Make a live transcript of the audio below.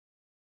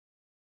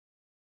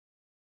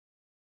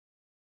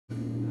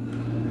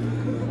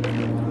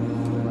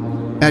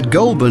At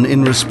Goulburn,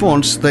 in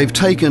response, they've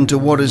taken to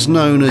what is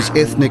known as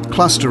ethnic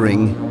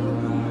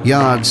clustering.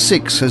 Yard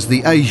 6 has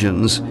the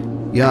Asians,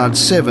 Yard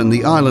 7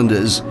 the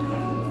Islanders,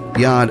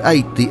 Yard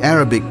 8 the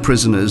Arabic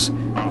prisoners,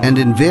 and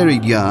in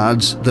varied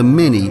yards the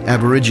many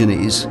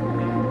Aborigines.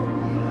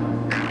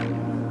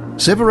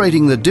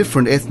 Separating the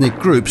different ethnic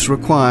groups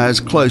requires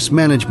close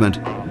management.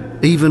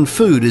 Even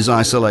food is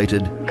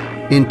isolated.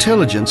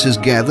 Intelligence is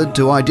gathered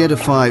to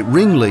identify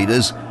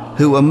ringleaders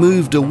who are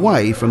moved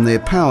away from their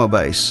power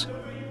base.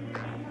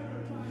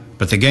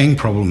 But the gang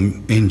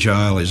problem in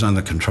jail is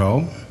under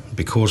control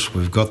because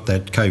we've got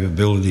that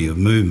capability of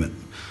movement.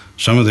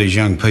 Some of these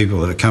young people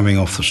that are coming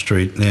off the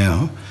street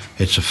now,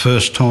 it's the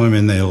first time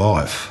in their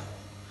life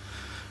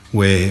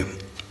where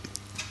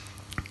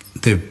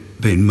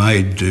they've been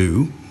made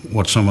do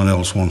what someone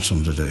else wants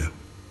them to do.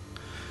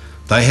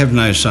 They have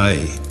no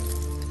say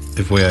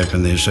if we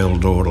open their cell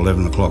door at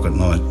 11 o'clock at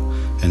night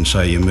and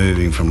say you're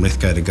moving from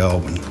Lithgow to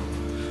Goulburn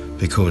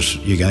because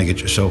you're going to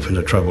get yourself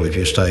into trouble if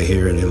you stay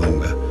here any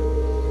longer.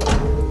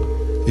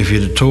 If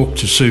you'd have talked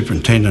to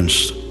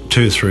superintendents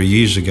 2 or 3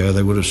 years ago,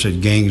 they would have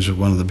said gangs are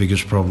one of the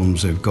biggest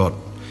problems they've got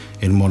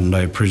in modern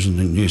day prison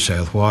in New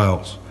South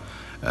Wales,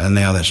 and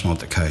now that's not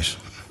the case.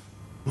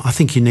 I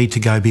think you need to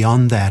go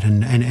beyond that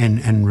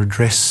and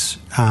redress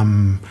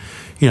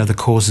the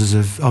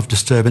causes of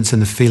disturbance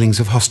and the feelings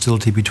of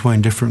hostility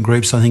between different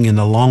groups. I think in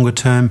the longer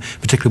term,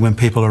 particularly when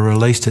people are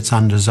released, it's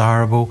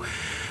undesirable.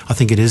 I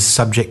think it is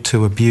subject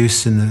to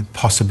abuse and the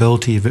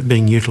possibility of it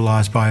being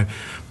utilised by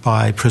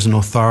prison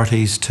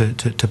authorities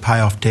to pay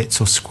off debts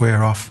or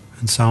square off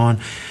and so on.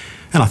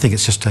 And I think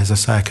it's just, as I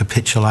say, a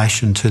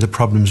capitulation to the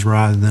problems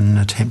rather than an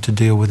attempt to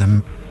deal with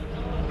them.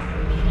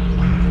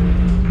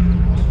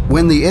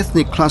 When the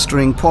ethnic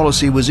clustering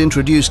policy was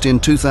introduced in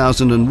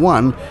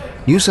 2001,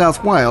 New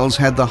South Wales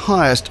had the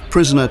highest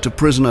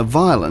prisoner-to-prisoner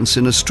violence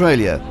in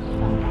Australia.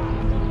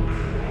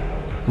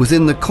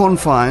 Within the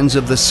confines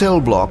of the cell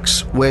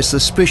blocks, where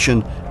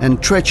suspicion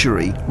and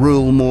treachery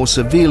rule more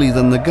severely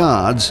than the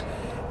guards,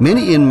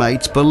 many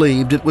inmates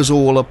believed it was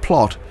all a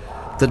plot,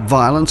 that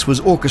violence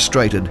was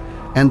orchestrated,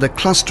 and the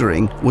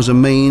clustering was a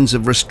means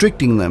of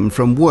restricting them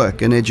from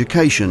work and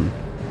education.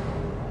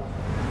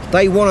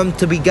 They want them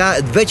to be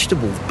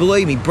vegetables,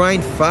 believe me,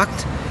 brain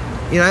fucked,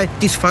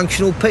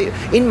 dysfunctional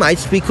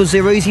inmates because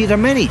they're easier to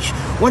manage.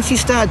 Once you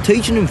start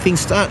teaching them things,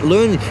 start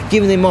learning,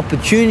 giving them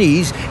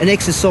opportunities and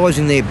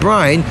exercising their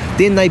brain,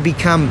 then they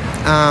become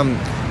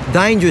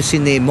dangerous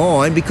in their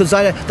mind because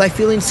they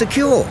feel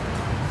insecure.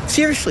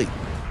 Seriously.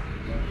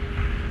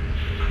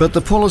 But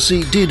the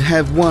policy did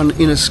have one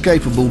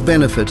inescapable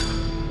benefit.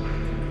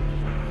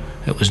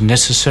 It was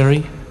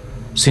necessary.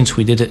 Since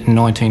we did it in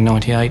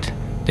 1998,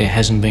 there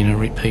hasn't been a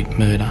repeat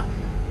murder.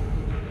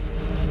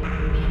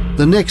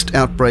 The next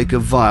outbreak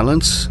of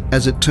violence,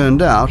 as it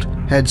turned out,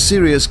 had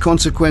serious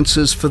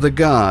consequences for the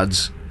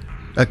guards.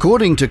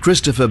 According to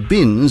Christopher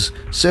Binns,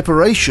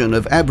 separation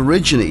of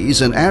Aborigines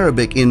and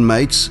Arabic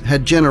inmates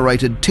had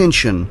generated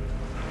tension.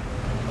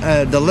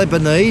 The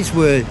Lebanese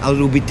were a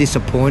little bit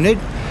disappointed.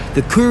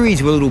 The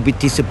Kuris were a little bit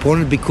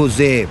disappointed because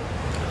their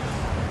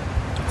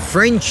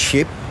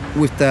friendship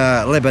with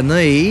the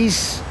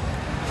Lebanese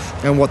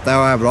and what they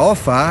were able to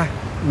offer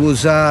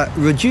was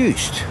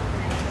reduced.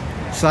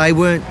 So they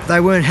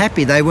weren't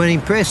happy, they weren't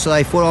impressed. So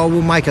they thought, oh,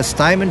 we'll make a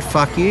statement,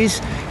 fuck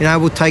yous,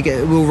 we'll take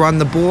it, we'll run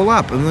the ball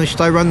up. And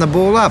they run the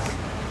ball up.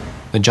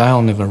 The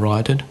jail never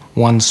rioted.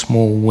 One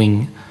small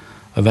wing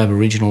of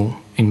Aboriginal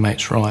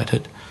inmates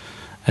rioted,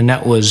 and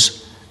that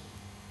was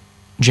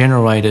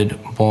generated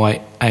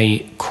by a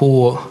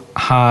core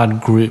hard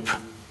group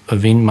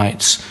of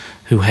inmates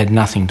who had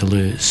nothing to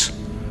lose.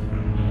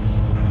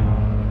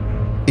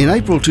 In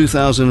April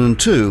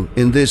 2002,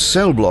 in this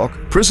cell block,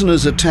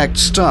 prisoners attacked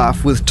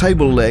staff with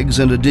table legs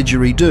and a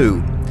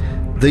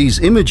didgeridoo. These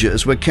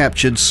images were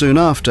captured soon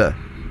after.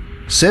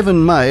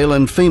 7 male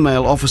and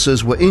female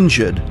officers were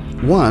injured,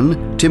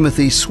 one,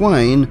 Timothy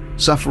Swain,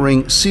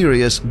 suffering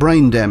serious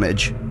brain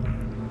damage.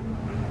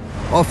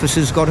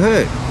 Officers got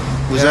hurt.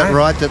 Was that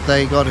right that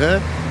they got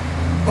hurt?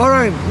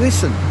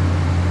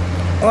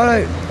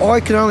 I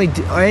can only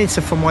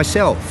answer for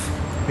myself.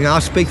 I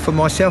speak for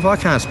myself, I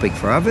can't speak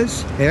for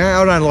others.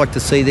 I don't like to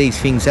see these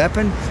things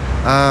happen.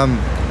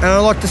 And I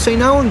like to see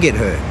no one get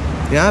hurt.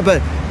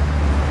 But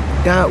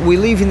we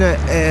live in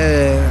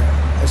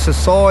a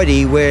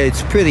society where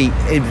it's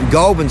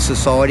Goulburn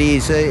society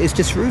is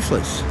just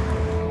ruthless.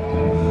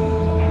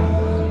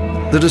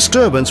 The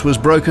disturbance was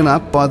broken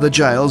up by the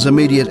jail's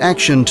immediate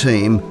action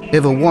team,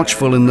 ever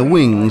watchful in the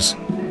wings.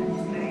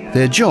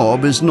 Their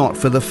job is not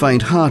for the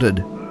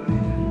faint-hearted.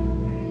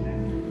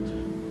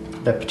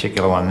 That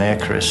particular one there,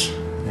 Chris,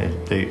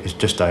 is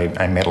just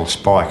a metal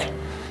spike,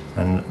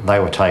 and they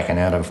were taken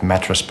out of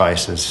mattress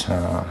bases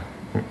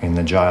in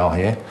the jail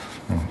here.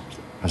 And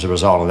as a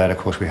result of that, of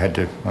course, we had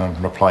to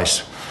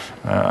replace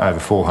over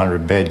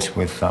 400 beds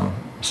with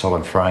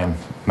solid frame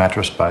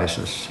mattress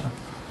bases.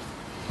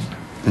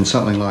 And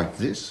something like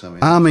this?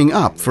 Arming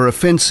up for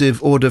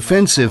offensive or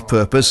defensive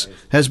purpose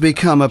has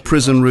become a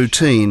prison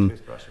routine.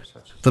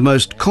 The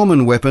most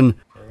common weapon,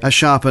 a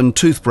sharpened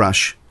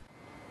toothbrush.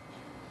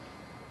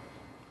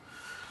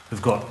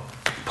 We've got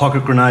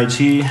pocket grenades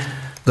here.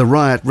 The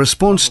riot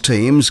response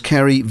teams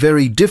carry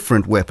very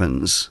different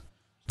weapons.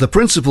 The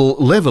principal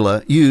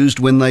leveller used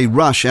when they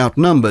rush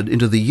outnumbered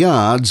into the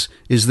yards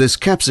is this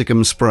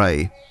capsicum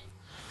spray.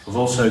 We've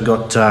also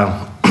got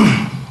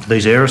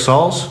these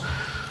aerosols,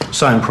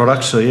 same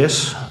products, so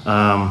yes,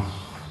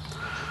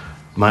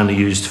 mainly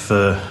used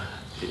for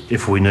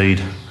if we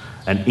need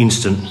an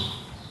instant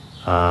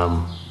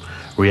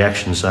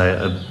reaction, say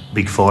a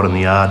big fight in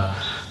the yard.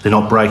 They're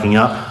not breaking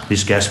up,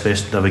 this gas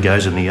vest never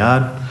goes in the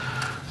yard,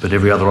 but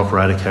every other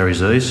operator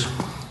carries these.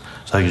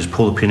 So you just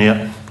pull the pin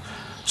out,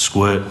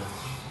 squirt,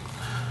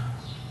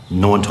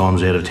 9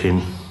 times out of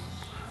 10,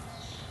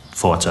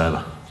 fight's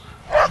over.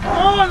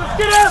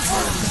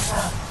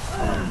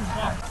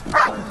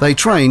 They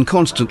train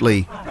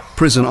constantly.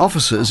 Prison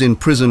officers in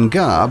prison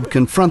garb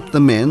confront the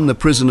men the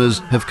prisoners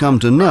have come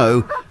to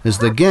know as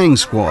the gang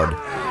squad.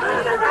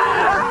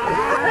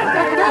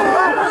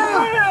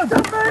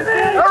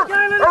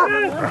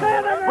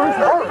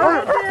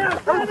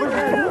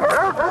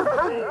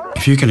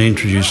 If you can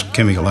introduce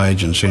chemical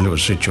agents into a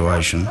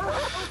situation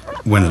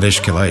when it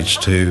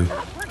escalates to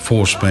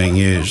force being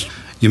used,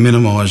 you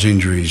minimise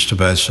injuries to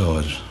both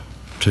sides,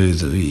 to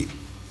the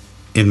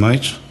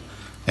inmates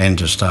and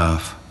to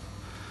staff,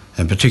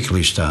 and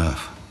particularly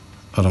staff.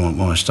 I don't want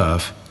my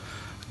staff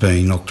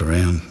being knocked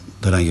around.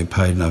 They don't get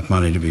paid enough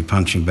money to be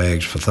punching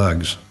bags for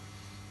thugs.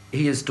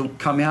 He has to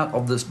come out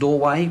of this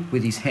doorway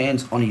with his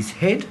hands on his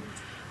head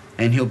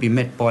and he'll be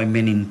met by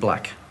men in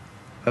black.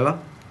 Over.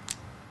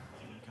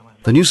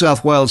 The New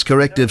South Wales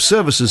Corrective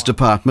Services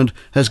Department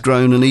has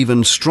grown an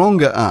even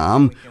stronger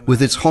arm with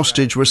its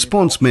hostage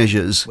response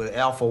measures. With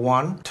Alpha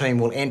 1, team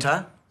will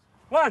enter.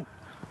 1.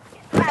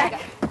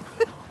 Back.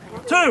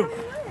 2.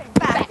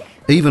 Back.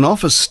 Even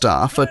office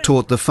staff are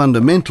taught the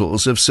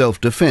fundamentals of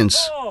self-defence.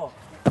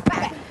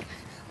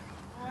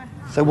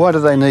 So why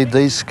do they need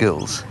these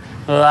skills?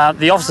 Well,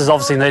 the officers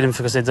obviously need them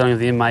because they're dealing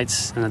with the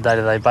inmates on a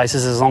day-to-day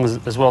basis, as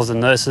well as the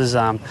nurses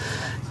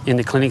in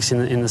the clinics,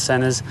 in the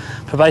centres.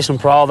 Probation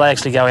and parole, they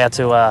actually go out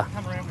to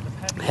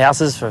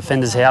houses, for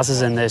offenders'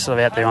 houses, and they're sort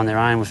of out there on their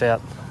own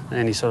without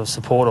any sort of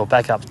support or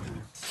backup.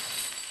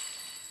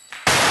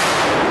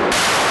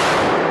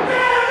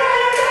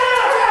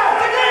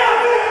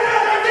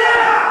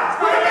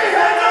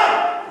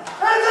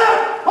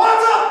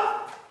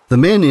 The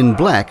men in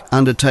black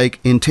undertake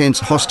intense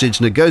hostage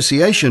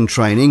negotiation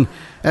training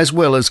as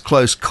well as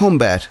close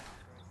combat.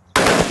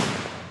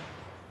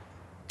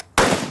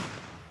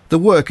 The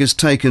work is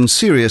taken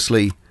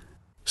seriously.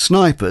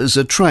 Snipers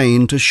are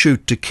trained to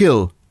shoot to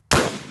kill.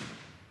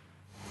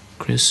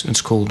 Chris,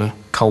 it's called a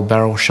cold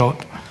barrel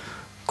shot.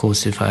 Of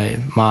course, if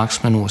a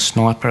marksman or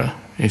sniper,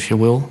 if you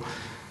will,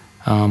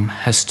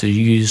 has to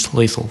use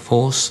lethal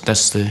force,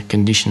 that's the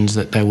conditions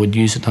that they would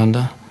use it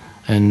under,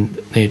 and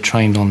they're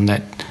trained on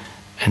that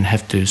and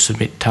have to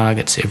submit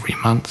targets every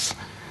month.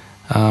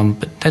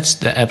 But that's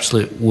the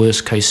absolute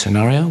worst case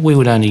scenario. We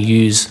would only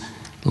use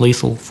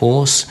lethal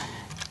force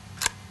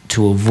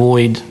to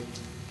avoid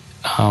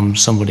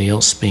somebody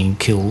else being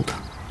killed.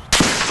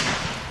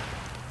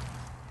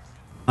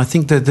 I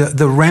think that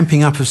the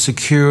ramping up of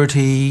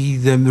security,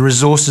 the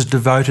resources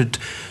devoted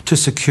to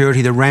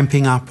security, the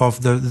ramping up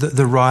of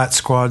the riot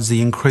squads,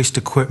 the increased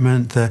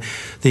equipment, the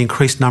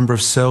increased number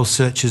of cell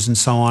searches and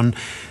so on,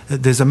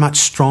 there's a much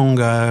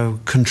stronger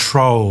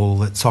control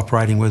that's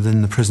operating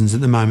within the prisons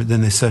at the moment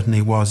than there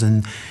certainly was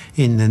in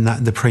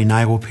the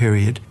pre-naval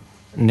period.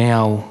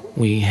 Now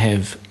we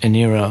have an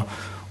era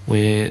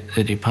where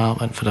the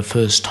department for the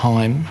first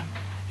time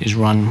is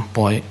run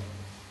by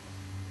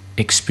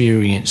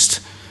experienced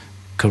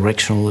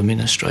correctional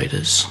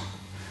administrators,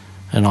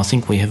 and I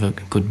think we have a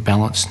good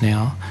balance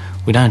now.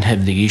 We don't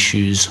have the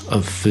issues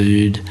of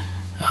food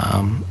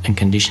and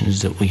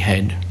conditions that we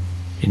had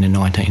in the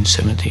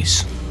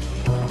 1970s.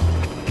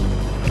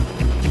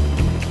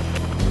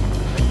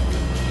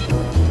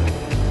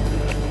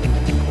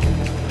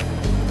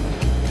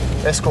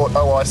 Escort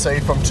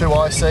OIC from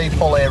 2IC,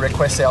 Polair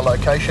requests our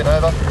location,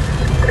 over.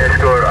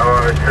 Escort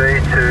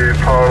OIC to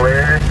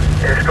Polair.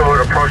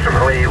 Escort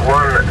approximately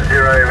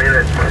 10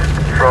 minutes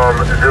from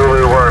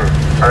Zulu 1,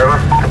 over.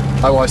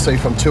 OIC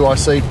from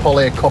 2IC,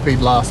 Polair copied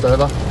last,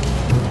 over.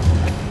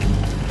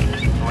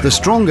 The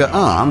stronger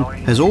arm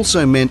has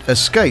also meant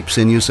escapes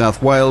in New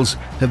South Wales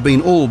have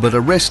been all but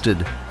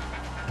arrested.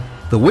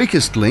 The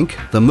weakest link,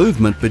 the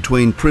movement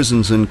between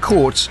prisons and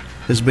courts,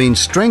 has been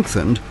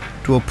strengthened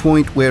to a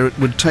point where it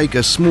would take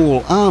a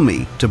small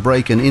army to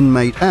break an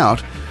inmate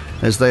out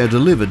as they are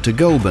delivered to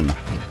Goulburn.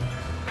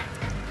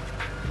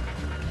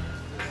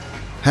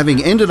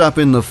 Having ended up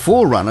in the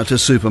forerunner to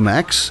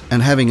Supermax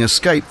and having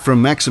escaped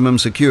from maximum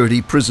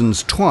security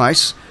prisons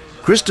twice,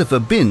 Christopher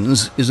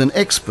Binns is an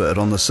expert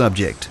on the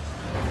subject.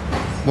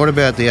 What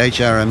about the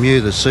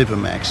HRMU, the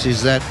Supermax?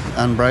 Is that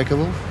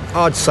unbreakable?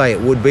 I'd say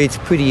it would be. It's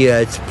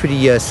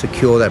pretty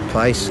secure, that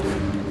place.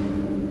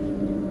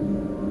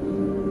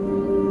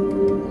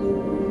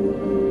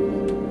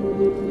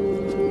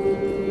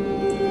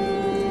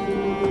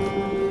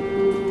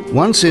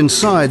 Once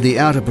inside the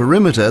outer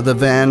perimeter, the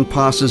van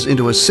passes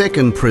into a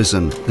second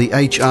prison, the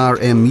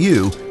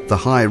HRMU, the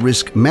High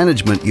Risk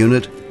Management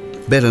Unit,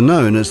 better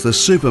known as the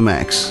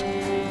Supermax.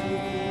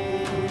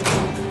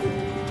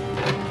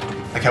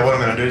 Okay, what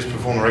I'm going to do is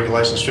perform a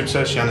regulation strip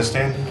search, you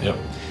understand? Yep.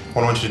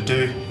 What I want you to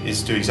do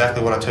is do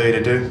exactly what I tell you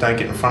to do. Don't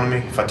get in front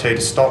of me. If I tell you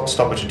to stop,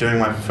 stop what you're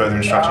doing, wait for further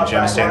instructions, you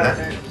understand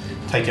that?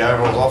 Take your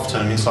overalls off,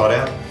 turn them inside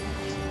out.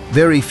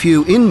 Very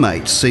few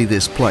inmates see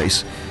this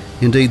place.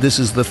 Indeed, this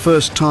is the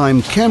first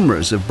time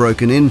cameras have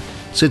broken in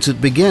since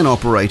it began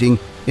operating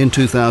in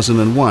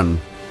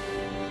 2001.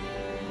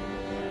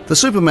 The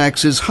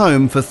Supermax is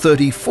home for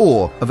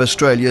 34 of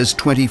Australia's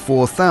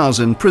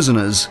 24,000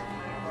 prisoners.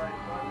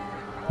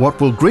 What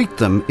will greet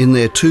them in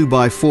their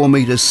 2x4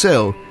 metre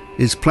cell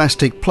is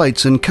plastic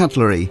plates and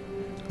cutlery,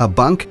 a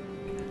bunk,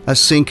 a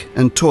sink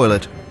and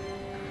toilet.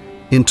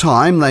 In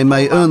time, they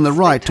may earn the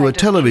right to a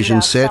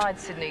television set,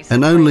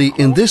 and only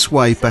in this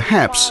way,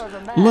 perhaps,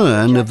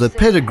 learn of the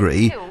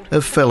pedigree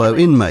of fellow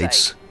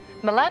inmates.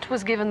 Malat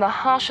was given the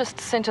harshest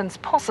sentence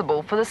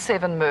possible for the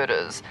 7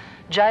 murders,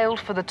 jailed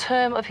for the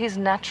term of his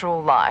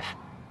natural life.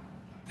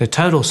 The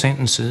total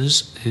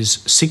sentences is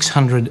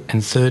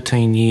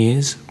 613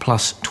 years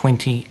plus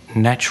 20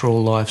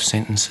 natural life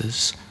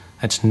sentences.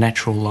 That's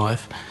natural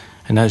life.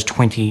 And those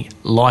 20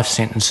 life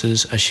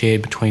sentences are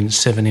shared between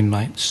 7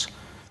 inmates.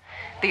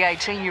 The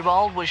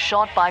 18-year-old was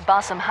shot by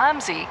Bassem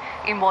Hamzi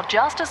in what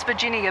Justice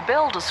Virginia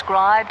Bell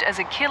described as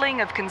a killing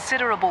of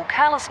considerable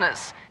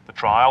callousness. The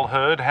trial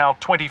heard how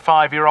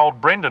 25-year-old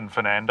Brendan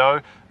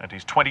Fernando and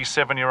his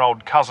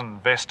 27-year-old cousin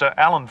Vesta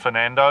Alan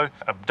Fernando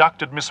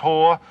abducted Miss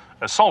Hoare,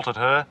 assaulted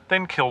her,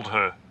 then killed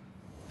her.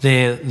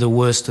 They're the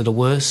worst of the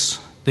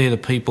worst. They're the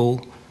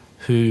people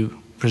who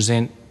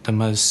present the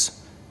most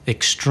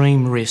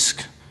extreme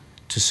risk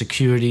to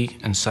security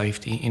and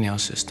safety in our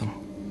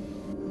system.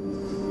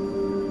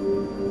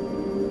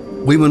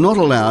 We were not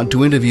allowed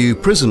to interview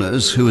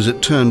prisoners who, as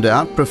it turned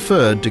out,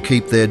 preferred to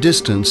keep their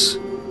distance.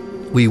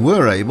 We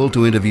were able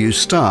to interview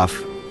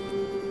staff.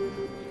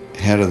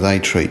 How do they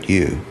treat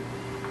you?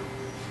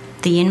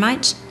 The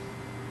inmates?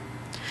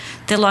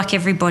 They're like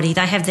everybody.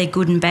 They have their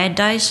good and bad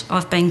days.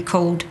 I've been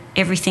called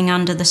everything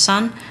under the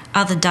sun.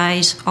 Other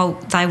days,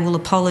 they will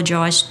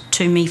apologise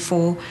to me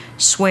for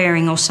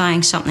swearing or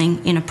saying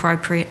something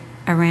inappropriate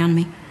around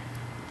me.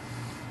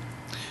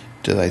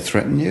 Do they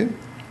threaten you?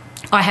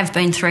 I have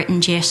been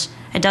threatened, yes.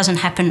 It doesn't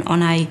happen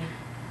on a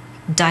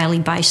daily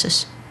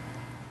basis.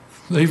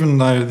 Even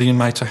though the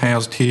inmates are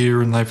housed here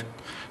and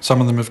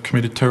some of them have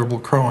committed terrible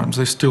crimes,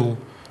 they're still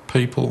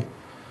people.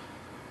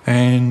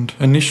 And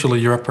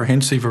initially you're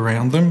apprehensive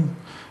around them.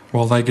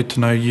 While they get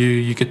to know you,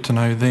 you get to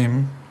know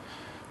them.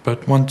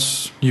 But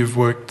once you've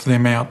worked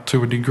them out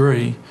to a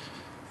degree,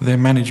 their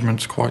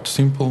management's quite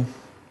simple.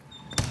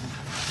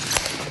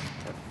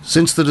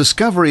 Since the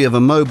discovery of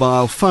a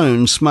mobile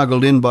phone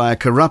smuggled in by a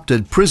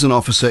corrupted prison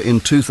officer in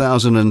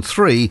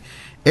 2003,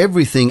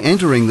 everything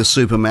entering the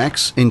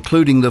Supermax,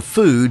 including the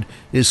food,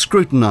 is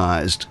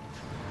scrutinised.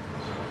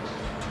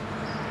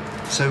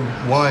 So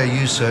why are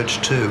you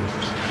searched too?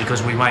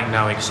 Because we make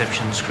no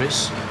exceptions,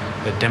 Chris.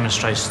 It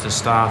demonstrates to the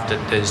staff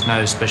that there's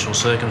no special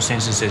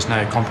circumstances, there's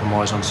no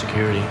compromise on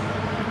security.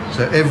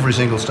 So every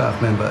single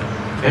staff member?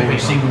 Every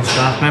single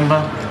staff member,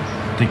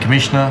 the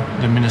Commissioner,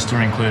 the Minister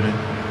included.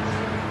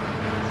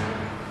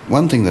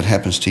 One thing that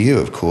happens to you,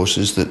 of course,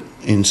 is that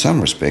in some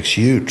respects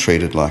you're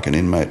treated like an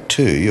inmate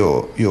too.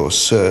 You're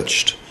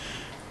searched.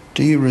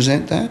 Do you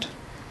resent that?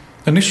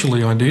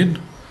 Initially I did.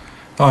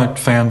 I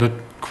found it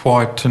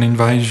quite an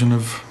invasion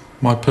of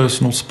my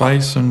personal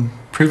space and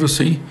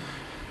privacy,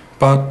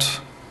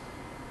 but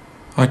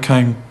I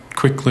came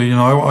quickly.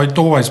 I'd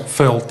always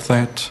felt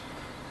that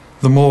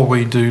the more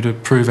we do to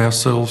prove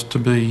ourselves to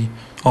be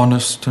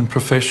honest and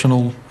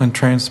professional and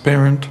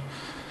transparent,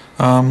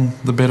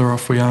 the better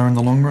off we are in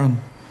the long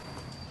run.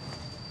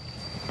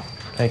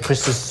 Okay,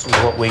 Chris, this is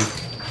what we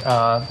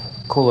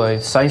call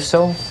a safe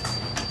cell.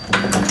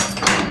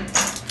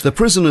 The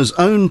prisoner's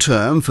own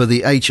term for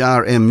the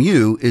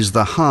HRMU is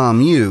the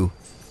HARMU.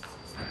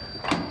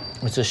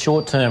 It's a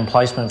short-term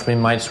placement for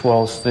inmates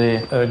whilst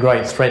they're a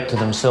great threat to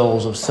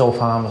themselves of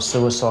self-harm or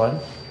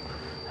suicide.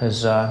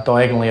 Has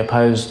diagonally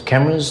opposed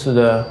cameras that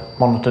are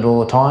monitored all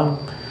the time.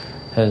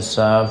 Has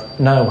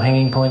no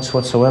hanging points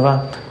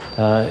whatsoever.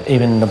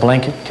 Even the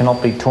blanket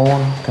cannot be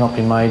torn, cannot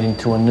be made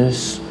into a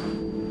noose.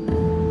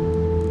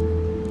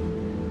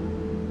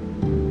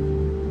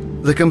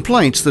 The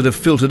complaints that have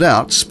filtered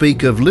out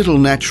speak of little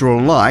natural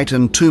light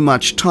and too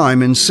much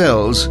time in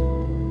cells.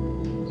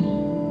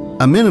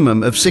 A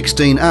minimum of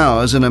 16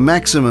 hours and a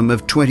maximum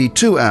of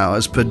 22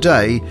 hours per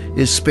day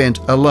is spent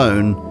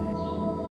alone